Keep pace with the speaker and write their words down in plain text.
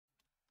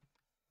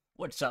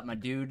What's up, my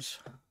dudes?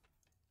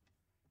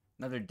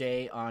 Another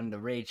day on the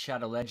Raid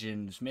Shadow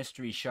Legends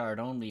Mystery Shard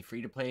only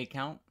free-to-play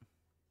account.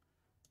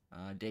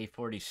 Day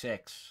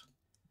 46.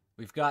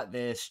 We've got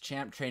this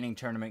champ training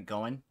tournament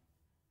going,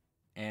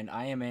 and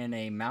I am in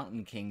a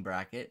Mountain King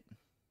bracket.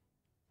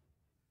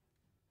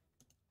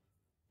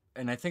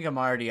 And I think I'm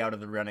already out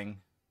of the running.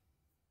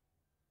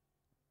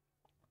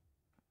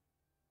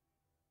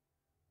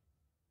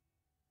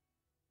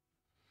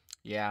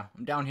 Yeah,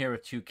 I'm down here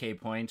with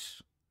 2k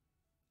points.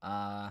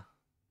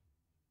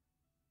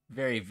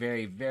 Very,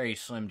 very, very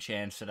slim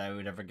chance that I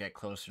would ever get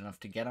close enough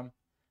to get them.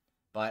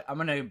 But I'm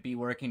going to be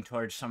working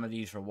towards some of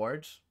these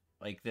rewards.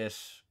 Like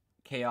this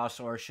Chaos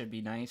Ore should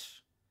be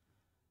nice.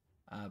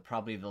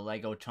 Probably the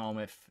Lego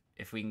Tome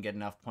if we can get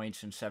enough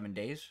points in 7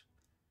 days.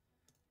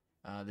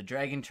 The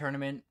Dragon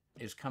Tournament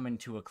is coming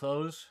to a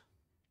close.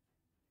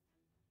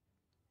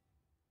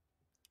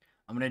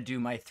 I'm going to do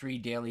my 3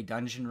 daily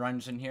dungeon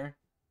runs in here.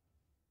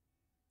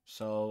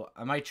 So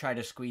I might try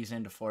to squeeze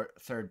into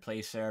 3rd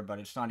place there, but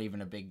it's not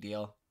even a big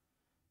deal.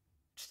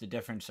 It's the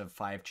difference of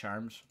 5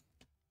 charms.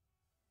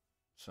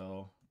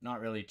 So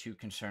not really too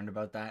concerned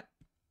about that.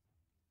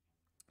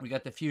 We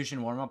got the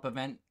Fusion warm-up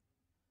event.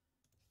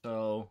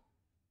 So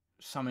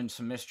summon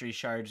some mystery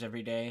shards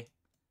every day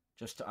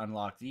just to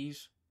unlock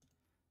these.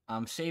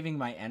 I'm saving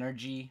my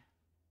energy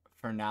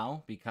for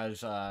now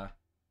because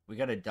we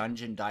got a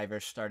dungeon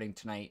diver starting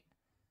tonight.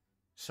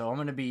 So I'm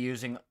gonna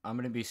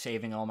be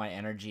saving all my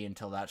energy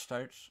until that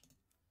starts.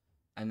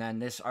 And then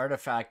this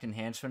artifact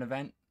enhancement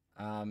event,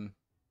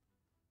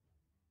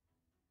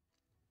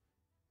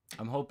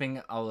 I'm hoping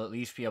I'll at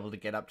least be able to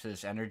get up to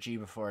this energy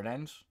before it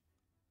ends.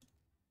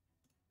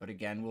 But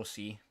again, we'll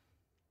see.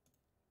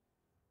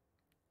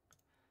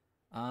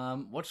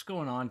 What's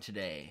going on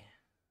today?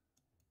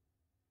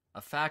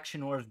 A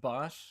Faction Wars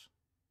boss.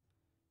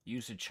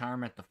 Use a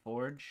charm at the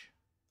forge.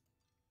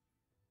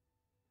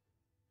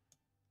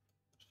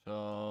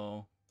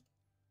 So,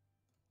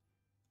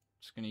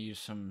 just gonna use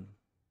some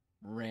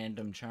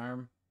random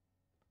charm.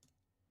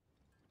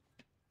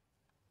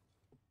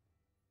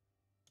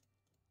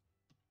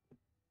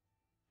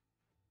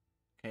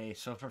 Okay,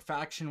 so for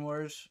Faction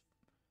Wars,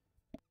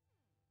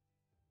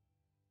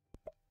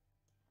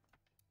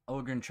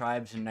 Ogryn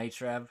Tribes and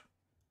Knights Rev.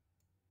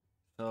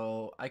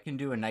 So I can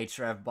do a Knights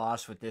Rev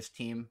boss with this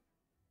team.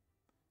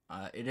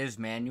 It is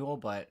manual,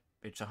 but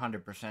it's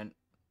 100%.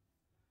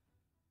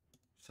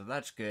 So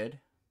that's good.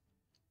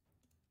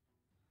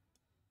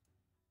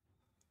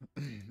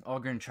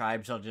 Ogryn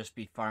Tribes, I'll just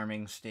be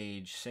farming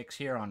stage 6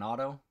 here on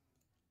auto.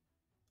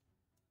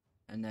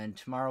 And then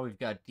tomorrow we've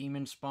got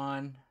Demon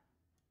Spawn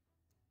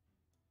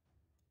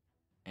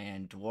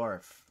and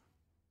Dwarf.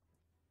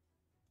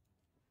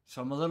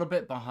 So I'm a little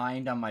bit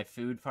behind on my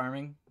food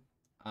farming.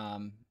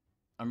 I'm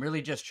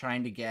really just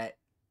trying to get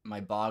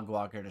my Bog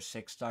Walker to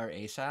 6-star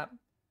ASAP.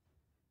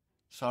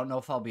 So I don't know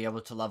if I'll be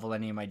able to level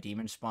any of my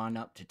Demon Spawn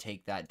up to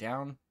take that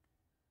down.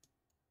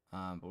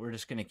 But we're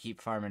just going to keep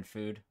farming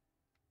food.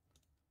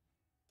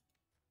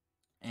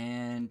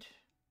 And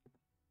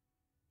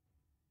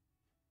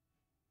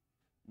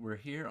we're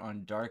here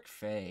on Dark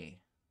Fae.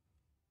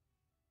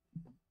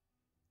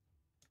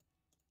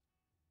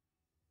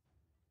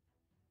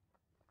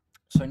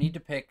 So I need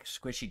to pick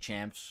squishy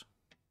champs.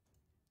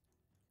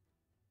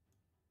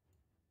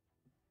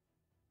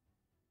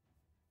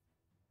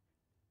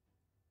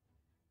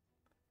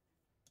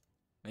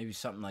 Maybe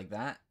something like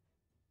that.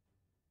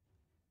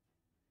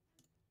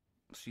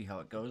 See how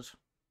it goes.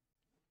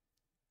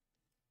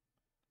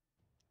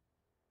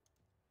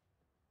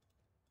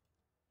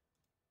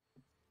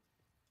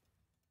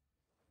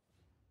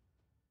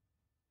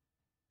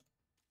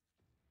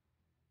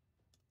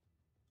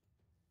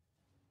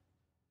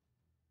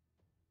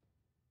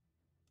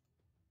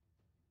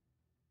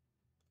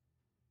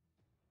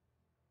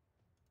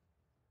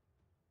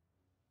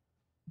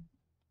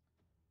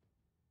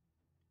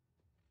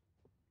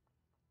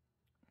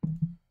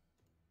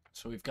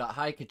 So we've got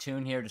High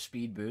Katoon here to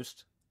speed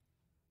boost.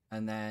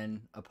 And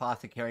then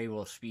Apothecary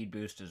will speed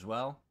boost as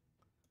well.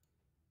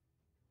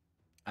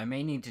 I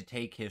may need to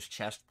take his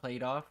chest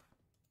plate off,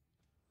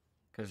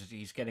 because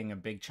he's getting a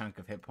big chunk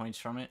of hit points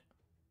from it.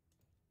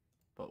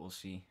 But we'll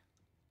see.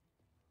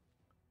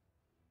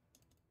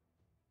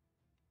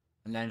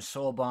 And then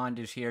Soul Bond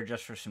is here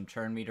just for some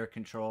turn meter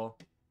control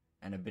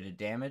and a bit of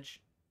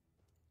damage.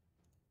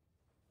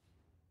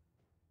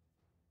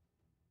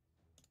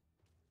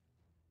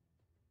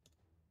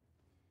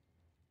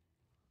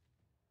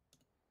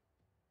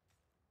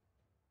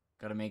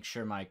 Gotta make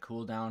sure my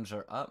cooldowns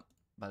are up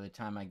by the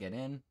time I get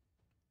in.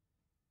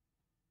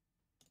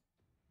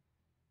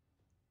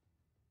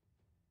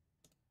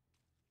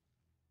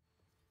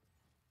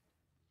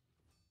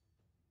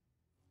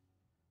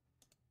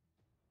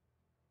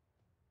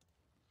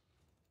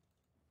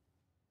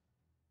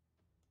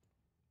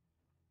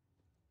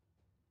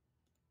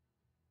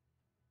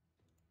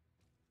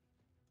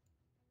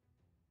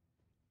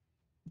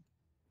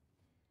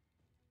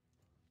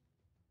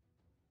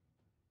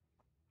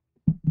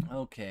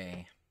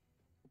 Okay.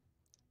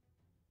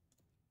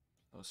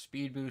 So So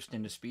speed boost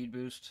into speed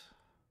boost.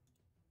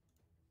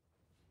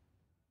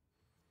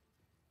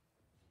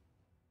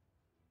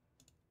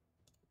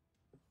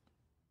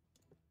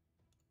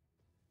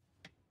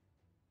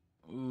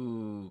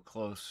 Ooh,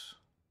 close.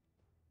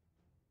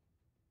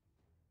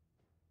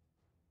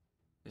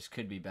 This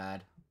could be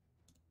bad.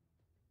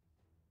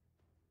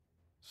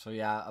 So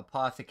yeah,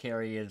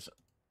 apothecary is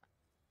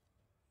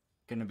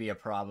gonna be a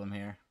problem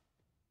here.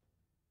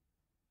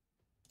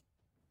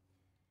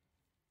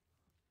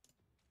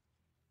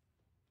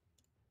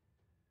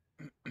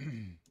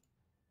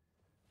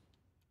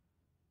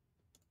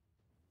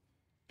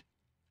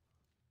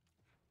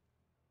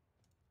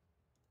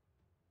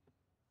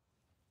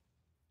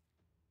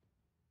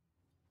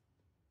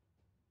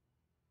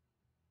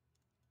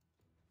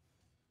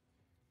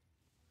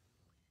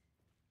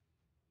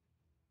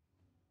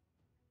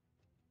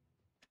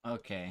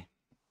 Okay.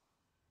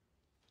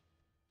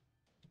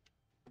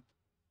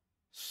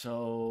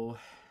 So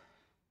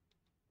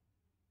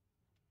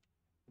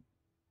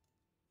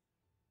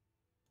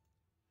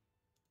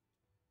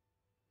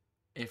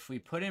if we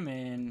put him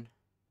in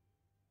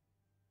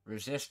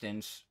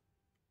resistance,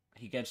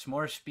 he gets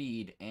more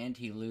speed and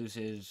he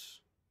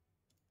loses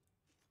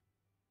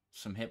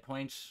some hit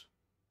points.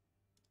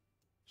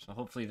 So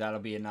hopefully that'll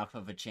be enough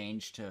of a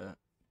change to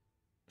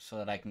so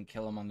that I can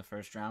kill him on the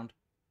first round.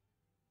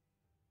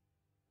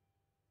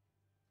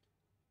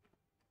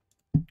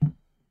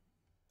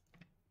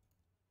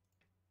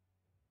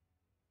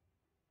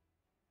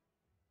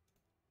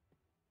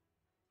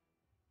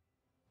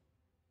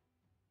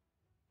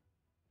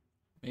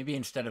 Maybe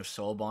instead of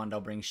Soul Bond, I'll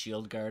bring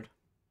Shield Guard.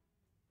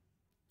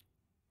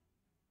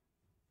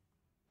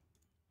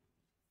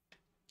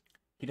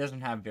 He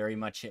doesn't have very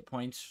much hit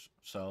points,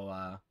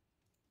 so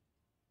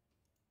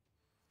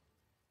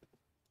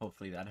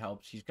hopefully that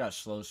helps. He's got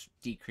slow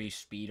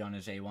decreased speed on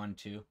his A1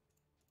 too.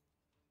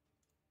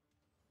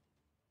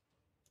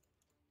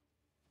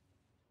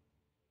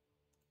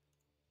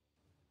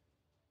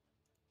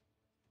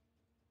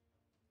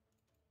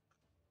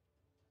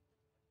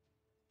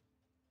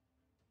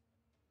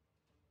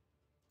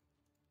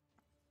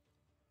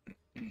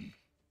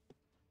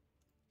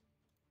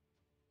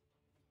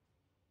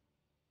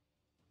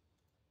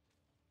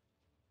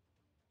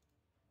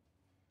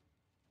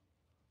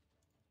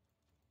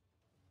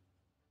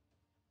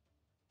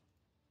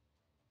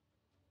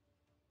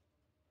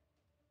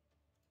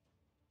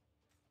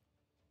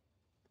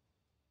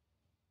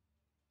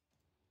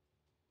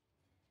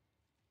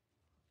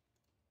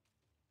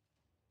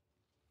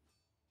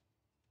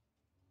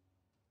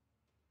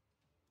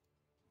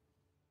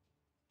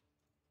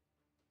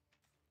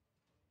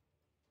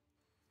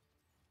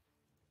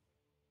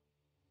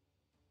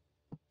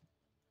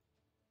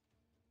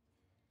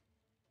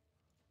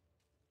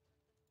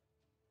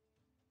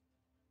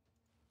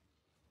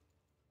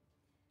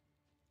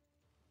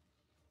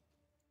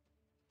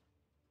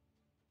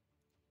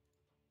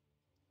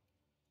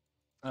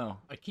 Oh,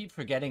 I keep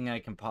forgetting I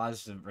can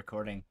pause the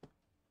recording.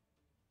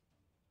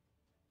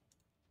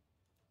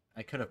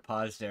 I could have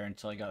paused there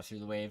until I got through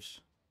the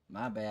waves.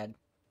 My bad.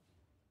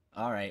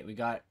 Alright, we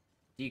got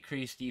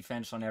decreased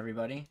defense on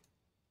everybody.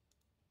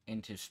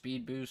 Into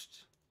speed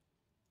boost.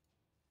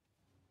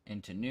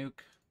 Into nuke.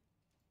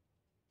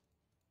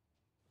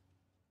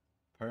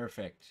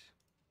 Perfect.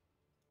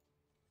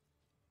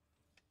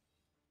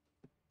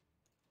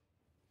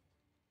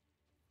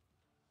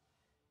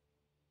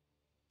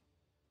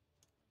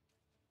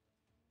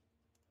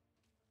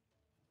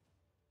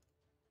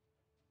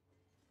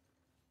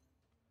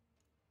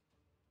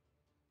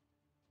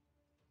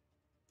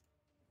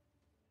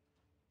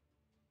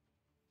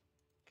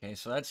 Okay,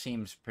 so that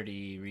seems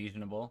pretty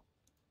reasonable.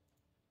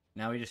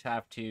 Now we just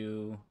have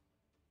to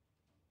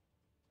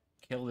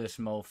kill this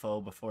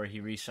mofo before he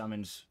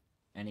resummons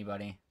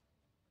anybody.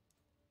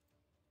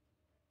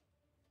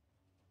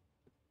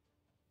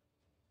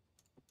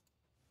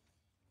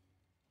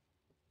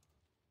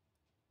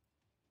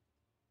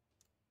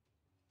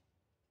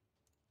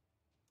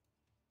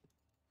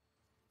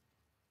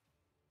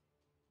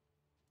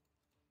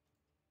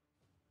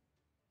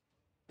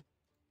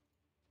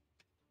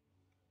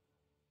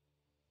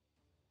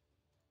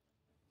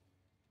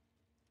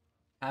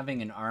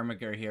 Having an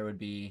armiger here would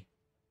be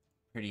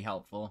pretty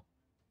helpful.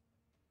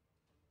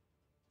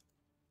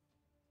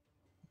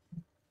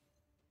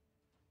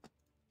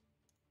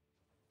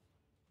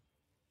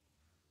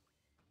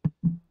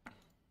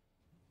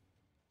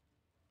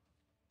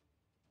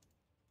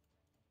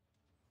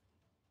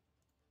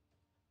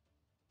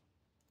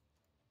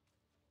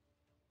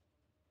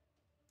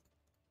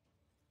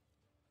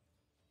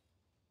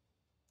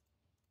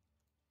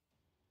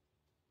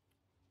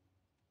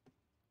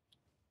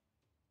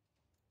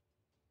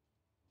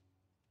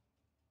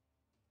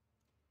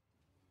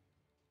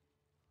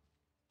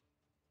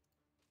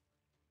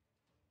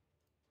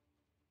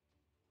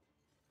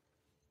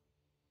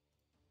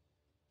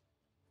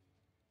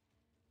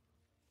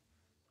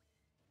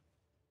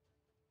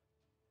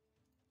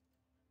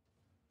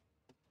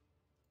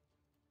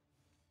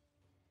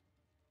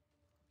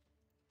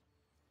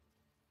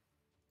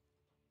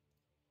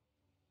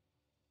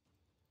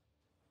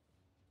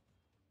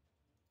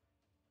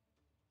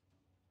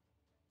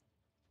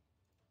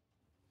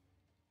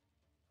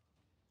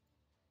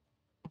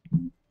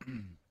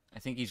 I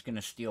think he's going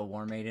to steal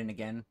War Maiden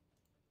again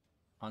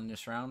on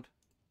this round.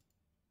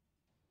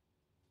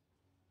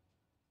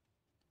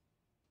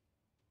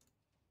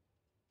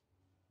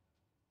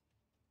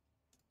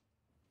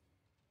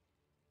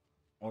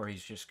 Or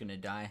he's just going to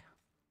die.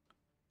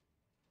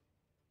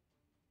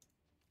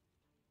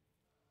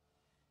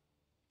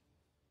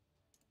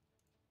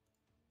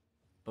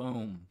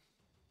 Boom.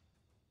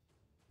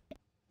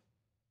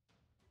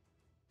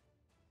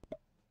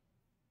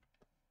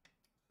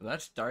 So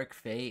that's Dark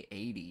Fae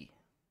 80.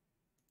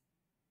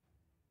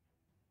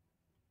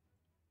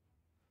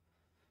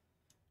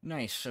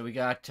 Nice. So we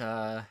got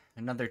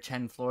another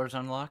 10 floors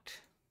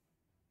unlocked.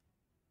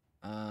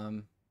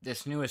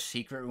 This newest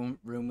secret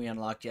room we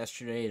unlocked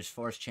yesterday is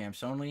Force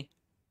Champs only.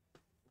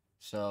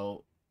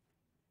 So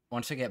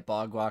once I get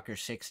Bogwalker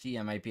 60,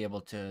 I might be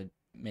able to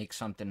make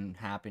something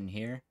happen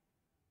here.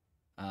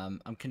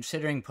 I'm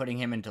considering putting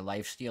him into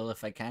lifesteal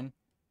if I can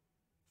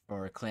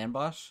for Clan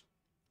Boss.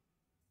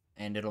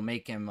 And it'll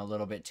make him a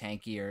little bit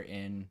tankier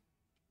in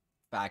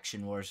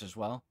Faction Wars as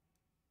well.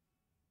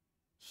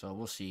 So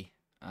we'll see.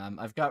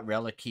 I've got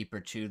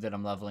Relickeeper too that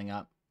I'm leveling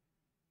up.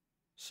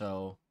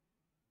 So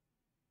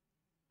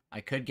I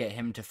could get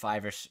him to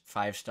 5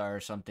 star or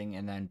something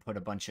and then put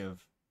a bunch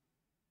of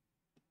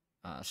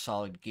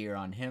solid gear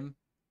on him.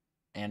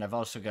 And I've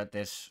also got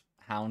this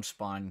Hound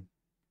Spawn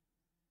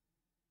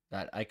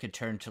that I could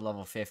turn to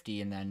level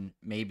 50 and then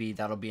maybe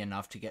that'll be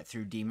enough to get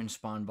through Demon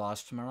Spawn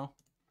boss tomorrow.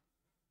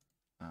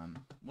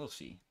 We'll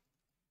see.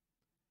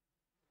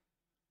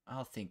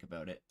 I'll think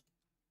about it.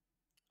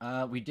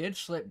 We did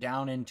slip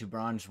down into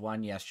Bronze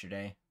 1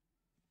 yesterday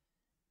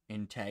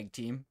in tag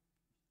team.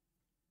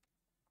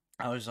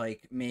 I was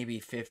like maybe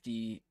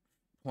 50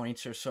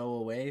 points or so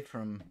away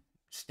from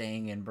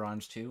staying in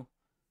Bronze 2.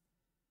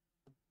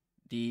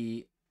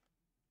 The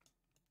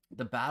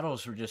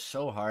battles were just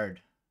so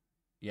hard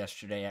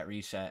yesterday at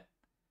reset.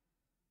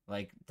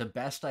 Like, the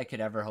best I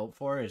could ever hope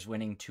for is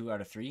winning 2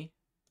 out of 3.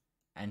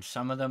 And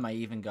some of them I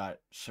even got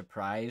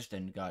surprised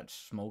and got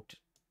smoked.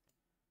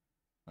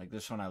 Like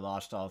this one I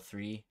lost all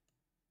 3.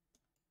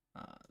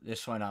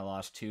 This one I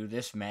lost 2.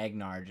 This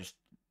Magnar just,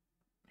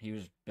 he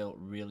was built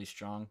really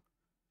strong.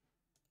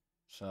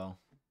 So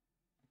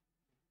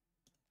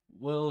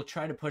we'll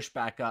try to push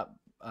back up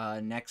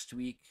next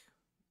week.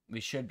 We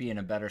should be in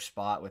a better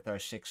spot with our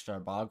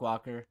 6-star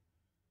Bogwalker.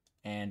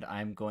 And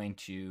I'm going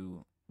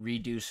to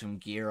redo some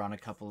gear on a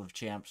couple of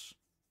champs.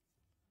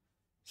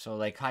 So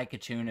like High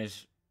Katoon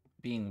is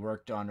being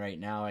worked on right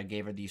now. I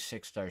gave her these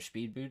 6-star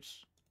speed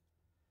boots.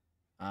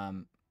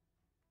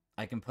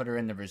 I can put her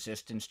in the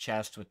resistance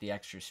chest with the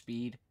extra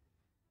speed.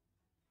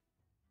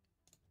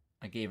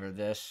 I gave her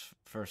this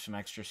for some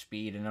extra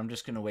speed, and I'm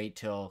just going to wait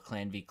till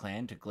Clan v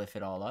Clan to glyph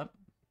it all up.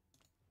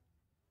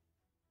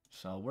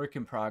 So, work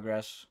in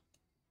progress.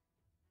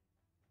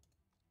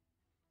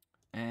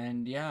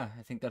 And yeah,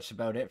 I think that's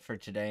about it for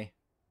today.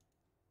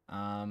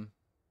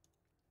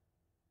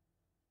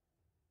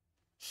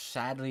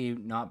 Sadly,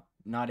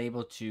 not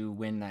able to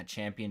win that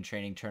champion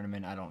training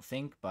tournament, I don't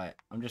think, but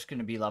I'm just going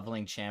to be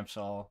leveling champs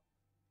all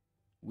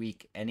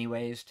week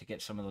anyways to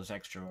get some of those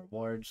extra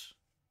rewards.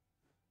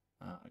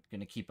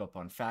 Gonna keep up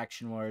on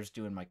Faction Wars,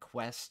 doing my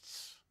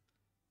quests.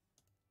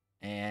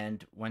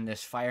 And when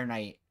this Fire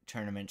Knight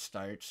tournament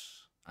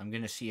starts, I'm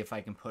gonna see if I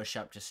can push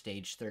up to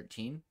stage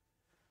 13.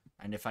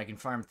 And if I can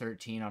farm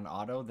 13 on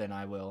auto, then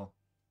I will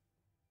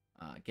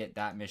get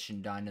that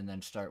mission done and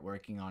then start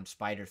working on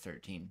Spider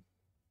 13.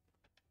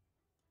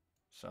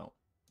 So,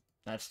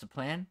 that's the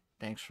plan.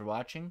 Thanks for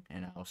watching,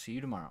 and I'll see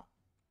you tomorrow.